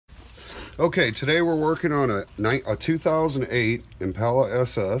Okay, today we're working on a 2008 Impala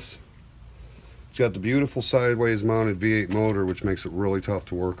SS. It's got the beautiful sideways mounted V8 motor, which makes it really tough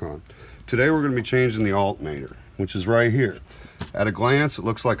to work on. Today we're going to be changing the alternator, which is right here. At a glance, it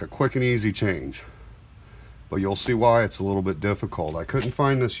looks like a quick and easy change, but you'll see why it's a little bit difficult. I couldn't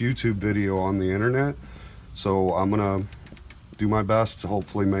find this YouTube video on the internet, so I'm going to do my best to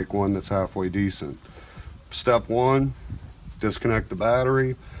hopefully make one that's halfway decent. Step one, disconnect the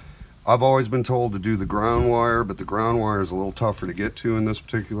battery. I've always been told to do the ground wire, but the ground wire is a little tougher to get to in this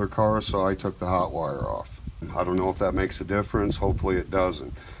particular car, so I took the hot wire off. I don't know if that makes a difference. Hopefully it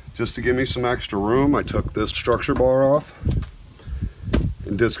doesn't. Just to give me some extra room, I took this structure bar off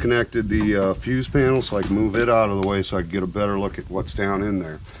and disconnected the fuse panel so I can move it out of the way so I can get a better look at what's down in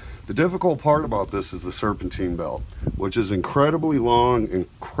there. The difficult part about this is the serpentine belt, which is incredibly long,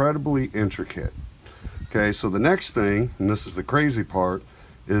 incredibly intricate. Okay, so the next thing, and this is the crazy part,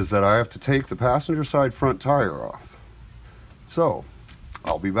 is that I have to take the passenger side front tire off. So,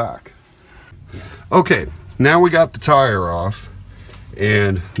 I'll be back. Okay, now we got the tire off,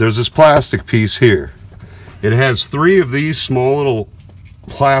 and there's this plastic piece here. It has 3 of these small little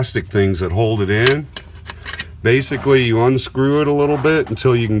plastic things that hold it in. Basically, you unscrew it a little bit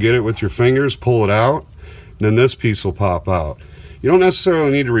until you can get it with your fingers, pull it out, and then this piece will pop out. You don't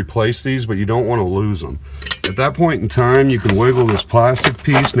necessarily need to replace these, but you don't want to lose them. At that point in time, you can wiggle this plastic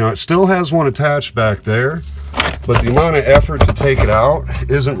piece. Now, it still has one attached back there, but the amount of effort to take it out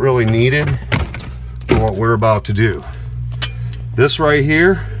isn't really needed for what we're about to do. This right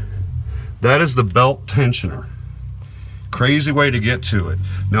here, that is the belt tensioner. Crazy way to get to it.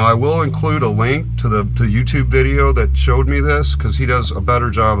 Now, I will include a link to the YouTube video that showed me this, because he does a better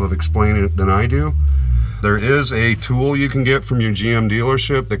job of explaining it than I do. There is a tool you can get from your GM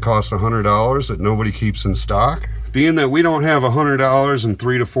dealership that costs $100 that nobody keeps in stock. Being that we don't have $100 and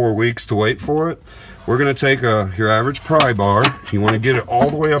 3 to 4 weeks to wait for it, we're going to take your average pry bar. You want to get it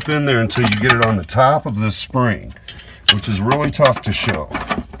all the way up in there until you get it on the top of this spring, which is really tough to show.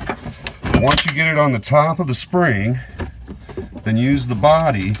 Once you get it on the top of the spring, then use the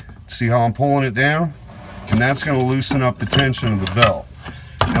body. See how I'm pulling it down? And that's going to loosen up the tension of the belt.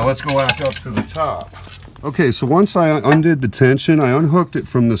 Now let's go back up to the top. Okay, so once I undid the tension, I unhooked it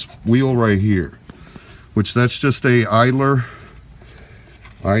from this wheel right here, which that's just a idler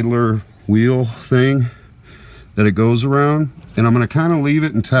wheel thing that it goes around. And I'm going to kind of leave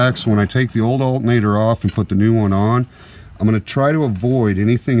it intact, so when I take the old alternator off and put the new one on, I'm going to try to avoid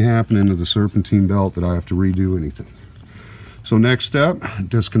anything happening to the serpentine belt that I have to redo anything. So next step,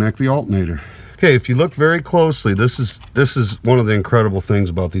 disconnect the alternator. Okay, if you look very closely, this is one of the incredible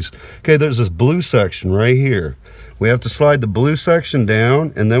things about these. Okay, there's this blue section right here. We have to slide the blue section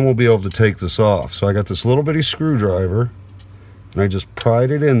down, and then we'll be able to take this off. So I got this little bitty screwdriver, and I just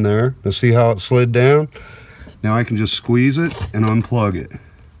pried it in there. Now see how it slid down? Now I can just squeeze it and unplug it.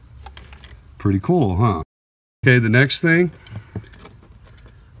 Pretty cool, huh? Okay, the next thing,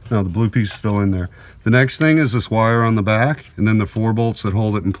 now the blue piece is still in there. The next thing is this wire on the back, and then the 4 bolts that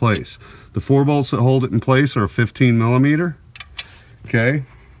hold it in place. The 4 bolts that hold it in place are a 15 millimeter. Okay.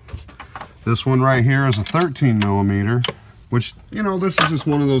 This one right here is a 13 millimeter, which, you know, this is just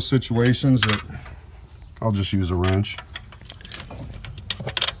one of those situations that I'll just use a wrench.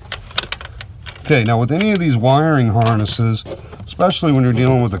 Okay, now with any of these wiring harnesses, especially when you're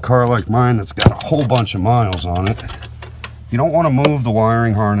dealing with a car like mine that's got a whole bunch of miles on it, you don't want to move the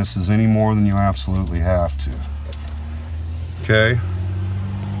wiring harnesses any more than you absolutely have to. Okay.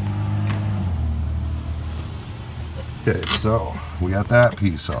 Okay, so we got that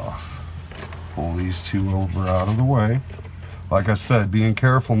piece off. Pull these 2 over out of the way. Like I said, being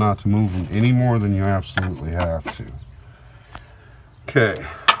careful not to move them any more than you absolutely have to. Okay.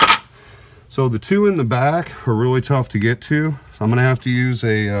 So the 2 in the back are really tough to get to. So I'm going to have to use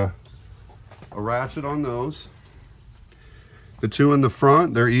a ratchet on those. The 2 in the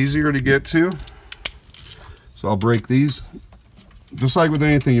front, they're easier to get to. So I'll break these. Just like with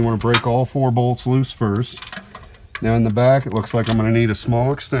anything, you want to break all 4 bolts loose first. Now in the back, it looks like I'm going to need a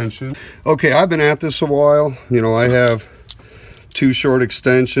small extension. Okay, I've been at this a while. You know, I have 2 short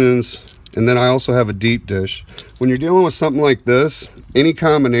extensions, and then I also have a deep dish. When you're dealing with something like this, any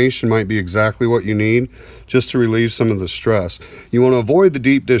combination might be exactly what you need just to relieve some of the stress. You want to avoid the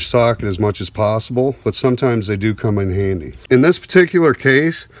deep dish socket as much as possible, but sometimes they do come in handy. In this particular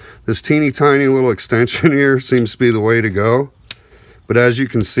case, this teeny tiny little extension here seems to be the way to go. But as you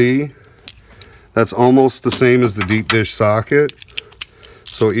can see, that's almost the same as the deep dish socket.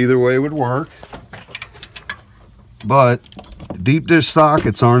 So either way would work. But deep dish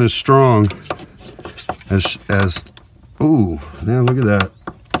sockets aren't as strong as ooh, now look at that.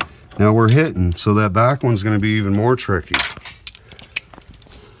 Now we're hitting, so that back one's going to be even more tricky.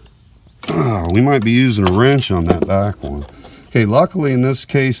 We might be using a wrench on that back one. Okay, luckily in this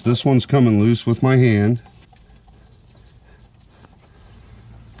case, this one's coming loose with my hand.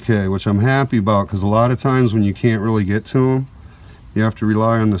 Okay, which I'm happy about, because a lot of times when you can't really get to them, you have to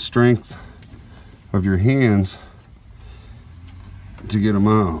rely on the strength of your hands to get them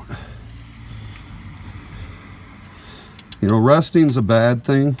out. You know, resting's a bad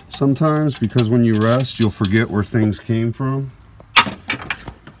thing sometimes, because when you rest, you'll forget where things came from.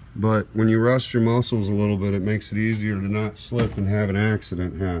 But when you rest your muscles a little bit, it makes it easier to not slip and have an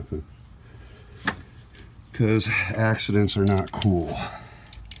accident happen. Because accidents are not cool.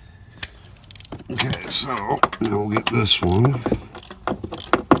 Okay, so now we'll get this one.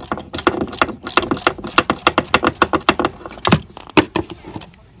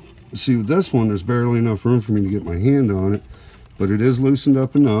 See, with this one, there's barely enough room for me to get my hand on it, but it is loosened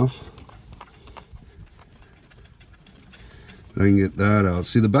up enough. I can get that out.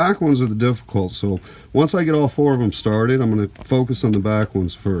 See, the back ones are the difficult, so once I get all four of them started, I'm going to focus on the back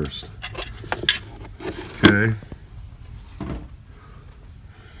ones first. Okay.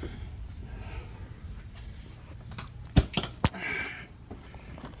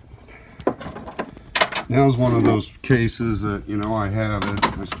 Now's one of those cases that, you know, I have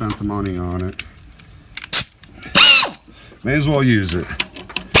it. I spent the money on it. May as well use it.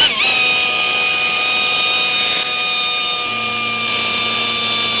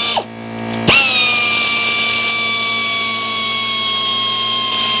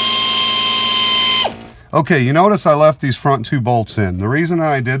 Okay, you notice I left these front two bolts in. The reason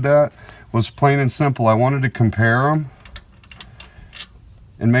I did that was plain and simple. I wanted to compare them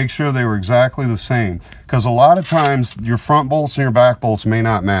and make sure they were exactly the same. Because a lot of times your front bolts and your back bolts may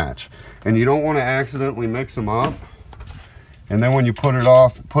not match. And you don't want to accidentally mix them up. And then when you put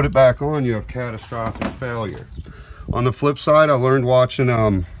it back on, you have catastrophic failure. On the flip side, I learned watching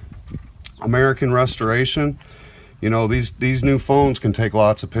American Restoration. You know, these new phones can take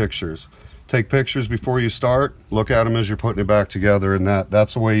lots of pictures. Take pictures before you start, look at them as you're putting it back together, and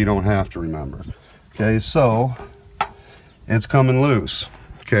that's a way you don't have to remember. Okay, so it's coming loose.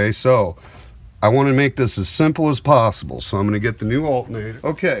 Okay, so I want to make this as simple as possible, so I'm going to get the new alternator.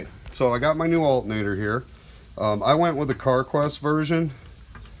 Okay, so I got my new alternator here. I went with the CarQuest version.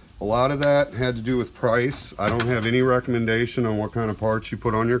 A lot of that had to do with price. I don't have any recommendation on what kind of parts you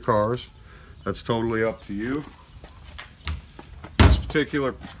put on your cars. That's totally up to you.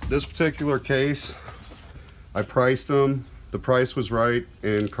 This particular case, I priced them. The price was right,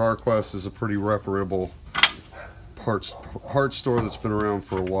 and CarQuest is a pretty reputable parts store that's been around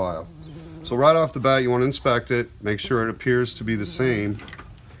for a while. So right off the bat, you want to inspect it, make sure it appears to be the same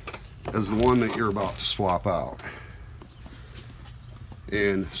as the one that you're about to swap out.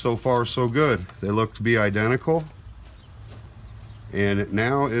 And so far, so good. They look to be identical. And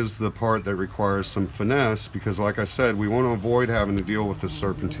now is the part that requires some finesse, because like I said, we want to avoid having to deal with the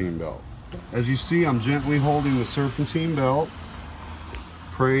serpentine belt. As you see, I'm gently holding the serpentine belt,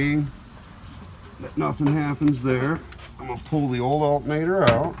 praying that nothing happens there. I'm going to pull the old alternator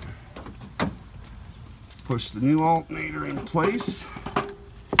out, push the new alternator in place,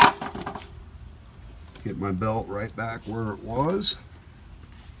 get my belt right back where it was.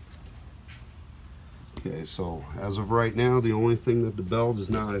 Okay, so as of right now, the only thing that the belt is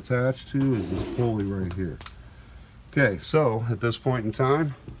not attached to is this pulley right here. Okay, so at this point in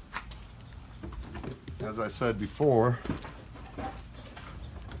time, as I said before,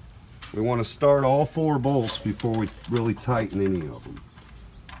 we want to start all four bolts before we really tighten any of them.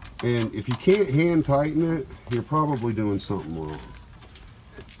 And if you can't hand tighten it, you're probably doing something wrong.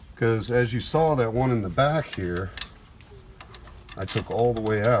 Because as you saw, that one in the back here, I took all the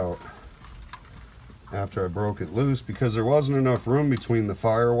way out after I broke it loose, because there wasn't enough room between the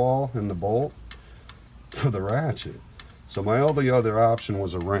firewall and the bolt for the ratchet. So my only other option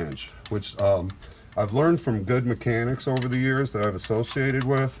was a wrench, which I've learned from good mechanics over the years that I've associated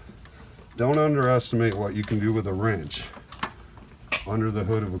with. Don't underestimate what you can do with a wrench under the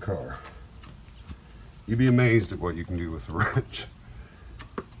hood of a car. You'd be amazed at what you can do with a wrench.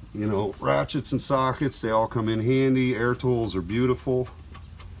 You know, ratchets and sockets, they all come in handy. Air tools are beautiful.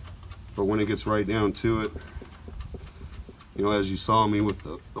 But when it gets right down to it, you know, as you saw me with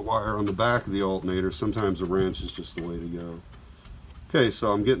the wire on the back of the alternator, sometimes a wrench is just the way to go. Okay,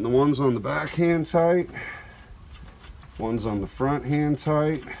 so I'm getting the ones on the back hand tight, ones on the front hand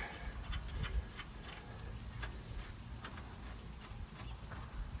tight.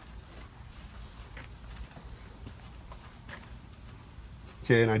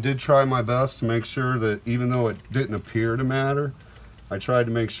 Okay, and I did try my best to make sure that even though it didn't appear to matter, I tried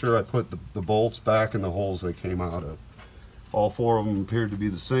to make sure I put the bolts back in the holes they came out of. All 4 of them appeared to be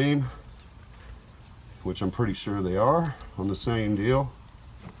the same, which I'm pretty sure they are on the same deal.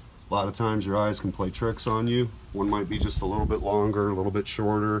 A lot of times your eyes can play tricks on you. One might be just a little bit longer, a little bit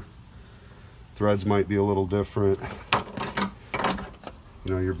shorter. Threads might be a little different.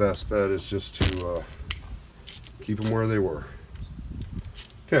 You know, your best bet is just to keep them where they were.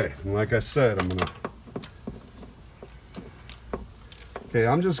 Okay, and like I said,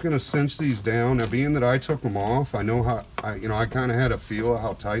 I'm just gonna cinch these down. Now, being that I took them off, I know how, I kind of had a feel of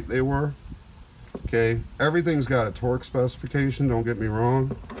how tight they were. Okay, everything's got a torque specification, don't get me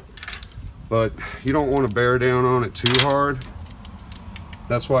wrong, but you don't want to bear down on it too hard.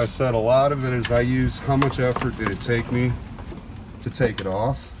 That's why I said a lot of it is I use how much effort did it take me to take it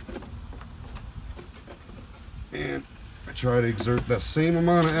off, and I try to exert that same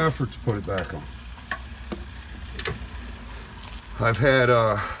amount of effort to put it back on. I've had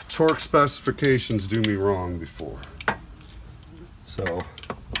torque specifications do me wrong before. So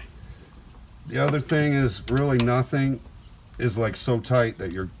the other thing is really nothing is like so tight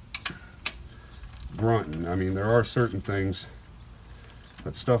that you're grunting. I mean, there are certain things,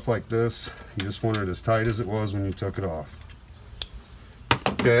 but stuff like this, you just want it as tight as it was when you took it off.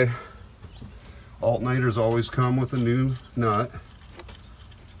 Okay, alternators always come with a new nut,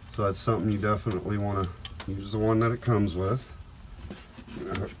 so that's something you definitely want to use, the one that it comes with. I'm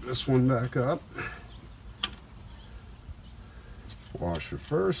gonna hook this one back up. Washer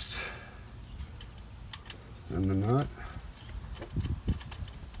first, and the nut.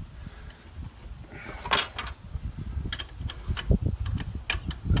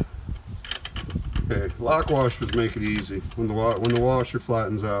 Okay, lock washers make it easy. When the washer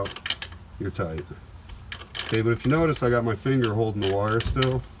flattens out, you're tight. Okay, but if you notice, I got my finger holding the wire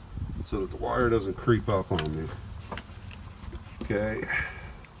still, so that the wire doesn't creep up on me. Okay.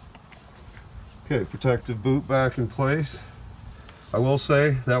 Okay, protective boot back in place. I will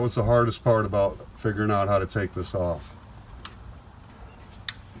say that was the hardest part about figuring out how to take this off.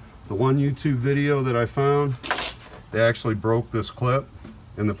 The one YouTube video that I found, they actually broke this clip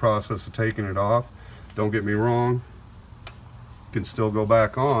in the process of taking it off. Don't get me wrong, it can still go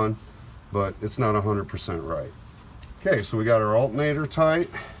back on, but it's not 100% right. Okay, so we got our alternator tight.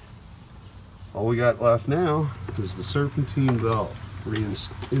 All we got left now is the serpentine belt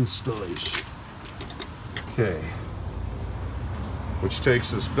reinstallation. Okay, which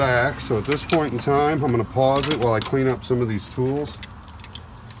takes us back. So at this point in time, I'm going to pause it while I clean up some of these tools,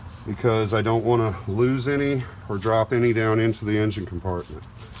 because I don't want to lose any or drop any down into the engine compartment.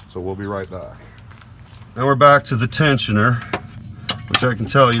 So we'll be right back. Now we're back to the tensioner, which I can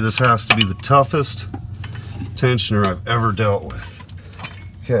tell you this has to be the toughest tensioner I've ever dealt with.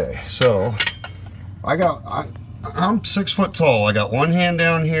 Okay, so I'm 6 foot tall. I got one hand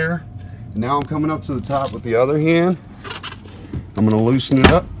down here, and now I'm coming up to the top with the other hand. I'm going to loosen it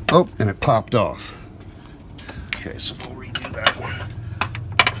up. Oh, and it popped off. Okay, so we'll redo that one.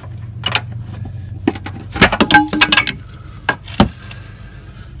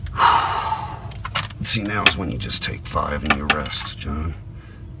 See, now is when you just take 5 and you rest, John.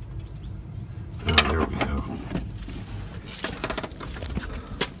 Oh, there we go.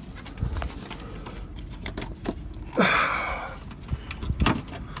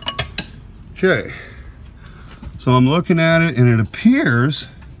 Okay, so I'm looking at it and it appears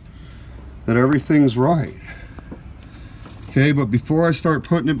that everything's right. Okay, but before I start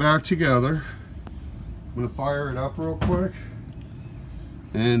putting it back together, I'm going to fire it up real quick,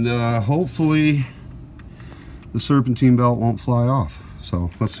 and hopefully the serpentine belt won't fly off.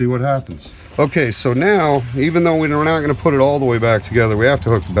 So let's see what happens. Okay, so now, even though we're not going to put it all the way back together, we have to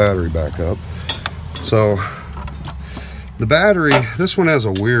hook the battery back up. So the battery, this one has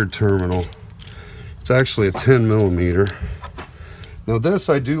a weird terminal. It's actually a 10 millimeter. Now this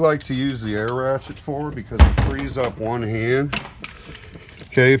I do like to use the air ratchet for, because it frees up one hand.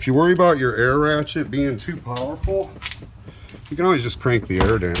 Okay, if you worry about your air ratchet being too powerful, you can always just crank the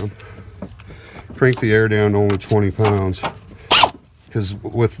air down. Crank the air down to only 20 pounds. Because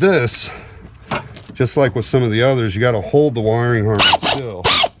with this, just like with some of the others, you got to hold the wiring harness still.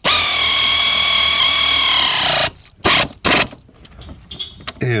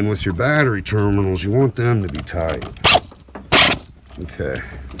 And with your battery terminals, you want them to be tight. Okay,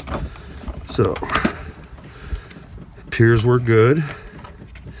 so appears we're good.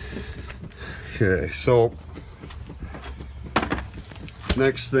 Okay, so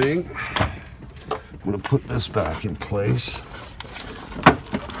next thing, I'm going to put this back in place.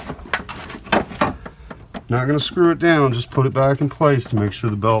 Not going to screw it down, just put it back in place to make sure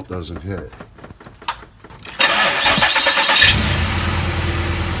the belt doesn't hit.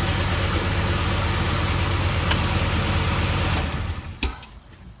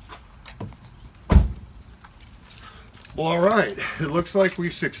 Well, all right, it looks like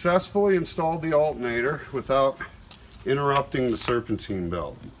we successfully installed the alternator without interrupting the serpentine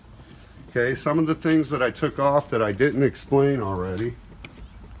belt. Okay, some of the things that I took off that I didn't explain already.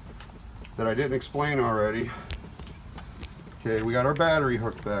 Okay, we got our battery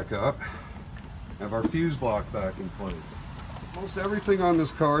hooked back up. Have our fuse block back in place. Most everything on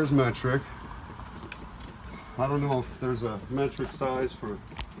this car is metric. I don't know if there's a metric size for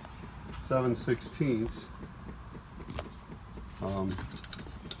 7/16.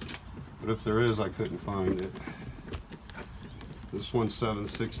 But if there is, I couldn't find it. This one's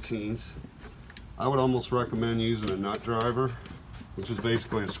 7/16. I would almost recommend using a nut driver, which is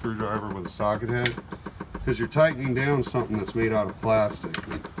basically a screwdriver with a socket head, because you're tightening down something that's made out of plastic.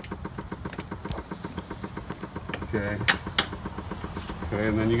 Okay. Okay,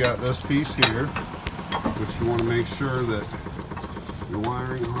 and then you got this piece here, which you want to make sure that your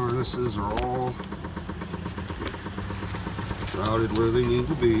wiring harnesses are all routed where they need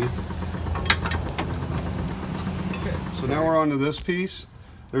to be. Okay, so now we're on to this piece.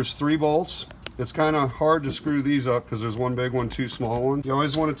 There's 3 bolts. It's kind of hard to screw these up because there's one big one, 2 small ones. You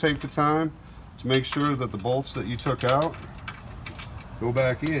always want to take the time to make sure that the bolts that you took out go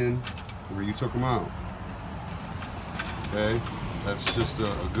back in where you took them out. Okay, that's just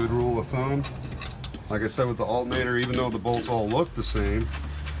a good rule of thumb. Like I said with the alternator, even though the bolts all look the same.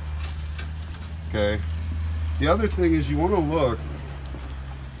 Okay. The other thing is you want to look,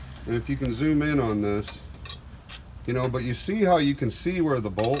 and if you can zoom in on this, you know, but you see how you can see where the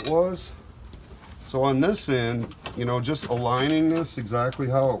bolt was? So on this end, you know, just aligning this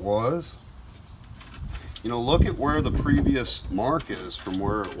exactly how it was, you know, look at where the previous mark is from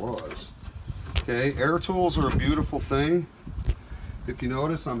where it was. Okay, air tools are a beautiful thing. If you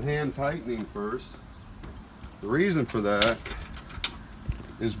notice, I'm hand tightening first. The reason for that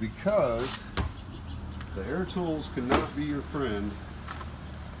is because the air tools cannot be your friend,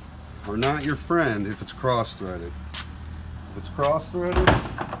 or not your friend, if it's cross-threaded. If it's cross-threaded,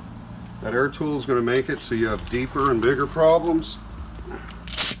 that air tool is going to make it so you have deeper and bigger problems,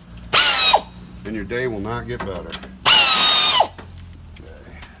 and your day will not get better.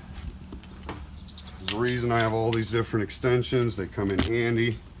 The reason I have all these different extensions, they come in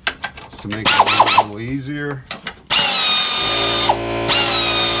handy to make it a little easier.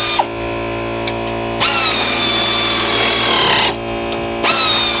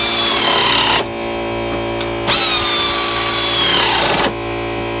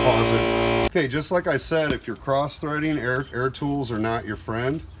 Pause it. Okay, just like I said, if you're cross-threading, air tools are not your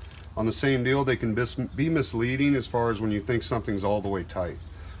friend. On the same deal, they can be misleading as far as when you think something's all the way tight.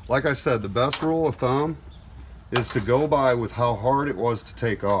 Like I said, the best rule of thumb is to go by with how hard it was to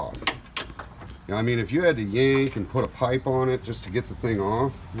take off. You know, I mean, if you had to yank and put a pipe on it just to get the thing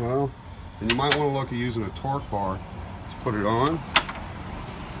off, well, then you might want to look at using a torque bar to put it on.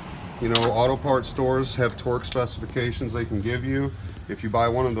 You know, auto parts stores have torque specifications they can give you. If you buy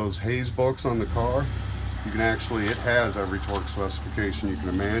one of those Hayes books on the car, you can actually, it has every torque specification you can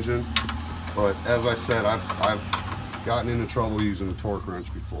imagine. But as I said, I've gotten into trouble using a torque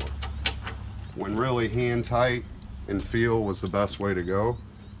wrench before, when really hand tight and feel was the best way to go,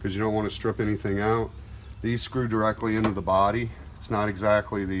 because you don't want to strip anything out. These screw directly into the body. It's not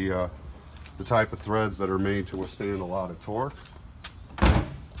exactly the type of threads that are made to withstand a lot of torque.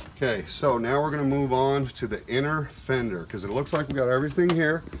 Okay, so now we're going to move on to the inner fender, because it looks like we got everything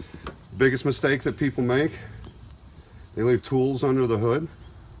here. Biggest mistake that people make, they leave tools under the hood.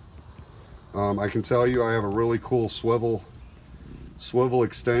 I can tell you I have a really cool swivel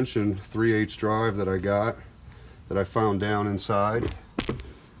extension 3/8 drive that I got, that I found down inside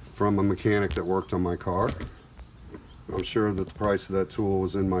from a mechanic that worked on my car. I'm sure that the price of that tool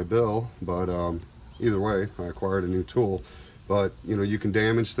was in my bill, but either way, I acquired a new tool. But you know, you can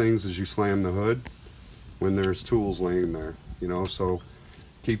damage things as you slam the hood when there's tools laying there, you know, so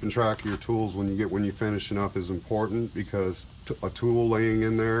keeping track of your tools when you're finishing up is important, because a tool laying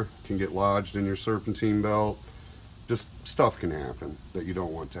in there can get lodged in your serpentine belt. Just stuff can happen that you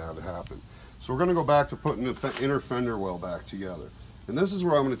don't want to have it happen. So we're going to go back to putting the inner fender well back together. And this is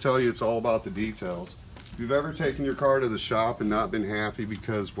where I'm going to tell you it's all about the details. If you've ever taken your car to the shop and not been happy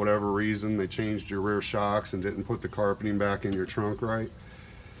because whatever reason they changed your rear shocks and didn't put the carpeting back in your trunk right,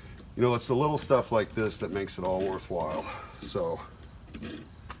 you know, it's the little stuff like this that makes it all worthwhile. So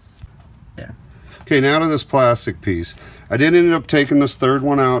yeah. Okay, now to this plastic piece. I did end up taking this third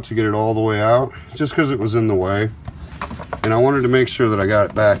one out to get it all the way out, just because it was in the way. And I wanted to make sure that I got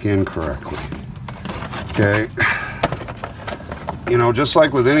it back in correctly. Okay. You know, just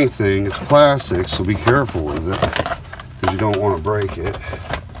like with anything, it's plastic, so be careful with it, because you don't want to break it.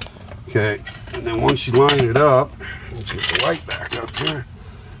 Okay, and then once you line it up, Let's get the light back up there.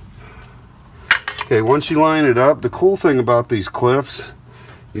 Okay, once you line it up, the cool thing about these clips,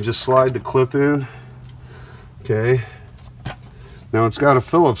 you just slide the clip in. Okay. Now it's got a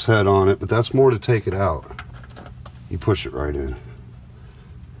Phillips head on it, but that's more to take it out. You push it right in.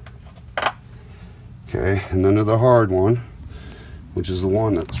 Okay, and then to the hard one, which is the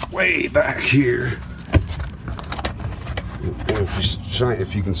one that's way back here. And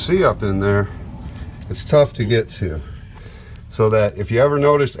if you can see up in there, it's tough to get to. So that if you ever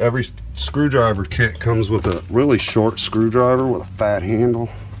notice, every screwdriver kit comes with a really short screwdriver with a fat handle.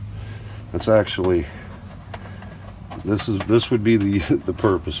 That's actually, this would be the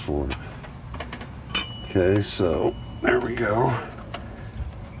purpose for it. Okay, so there we go.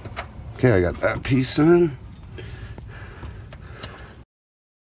 Okay, I got that piece in.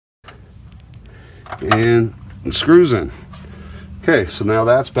 And it screws in. Okay, so now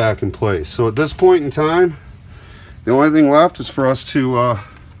that's back in place. So at this point in time, the only thing left is for us to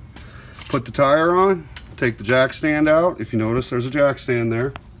put the tire on, take the jack stand out. If you notice, there's a jack stand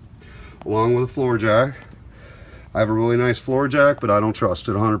there, along with a floor jack. I have a really nice floor jack, but I don't trust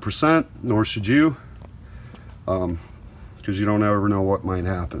it 100%, nor should you, because you don't ever know what might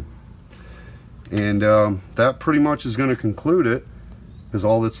happen. And that pretty much is going to conclude it, because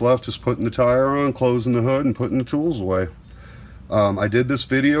all that's left is putting the tire on, closing the hood, and putting the tools away. I did this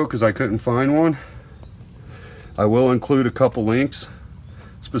video because I couldn't find one. I will include a couple links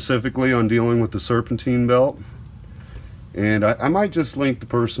specifically on dealing with the serpentine belt, and I might just link the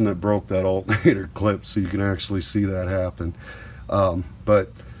person that broke that alternator clip so you can actually see that happen. But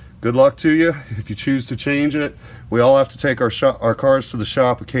good luck to you if you choose to change it. We all have to take our cars to the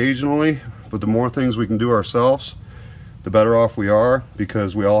shop occasionally, but the more things we can do ourselves, the better off we are,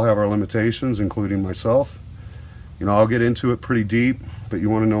 because we all have our limitations, including myself. You know, I'll get into it pretty deep, but you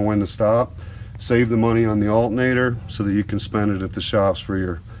want to know when to stop. Save the money on the alternator so that you can spend it at the shops for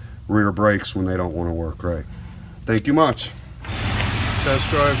your rear brakes when they don't want to work right. Thank you much. Test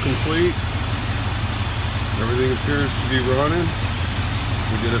drive complete. Everything appears to be running.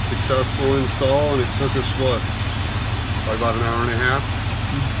 We did a successful install, and it took us, what, probably about an hour and a half.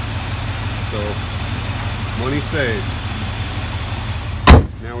 So, money saved.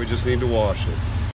 Now we just need to wash it.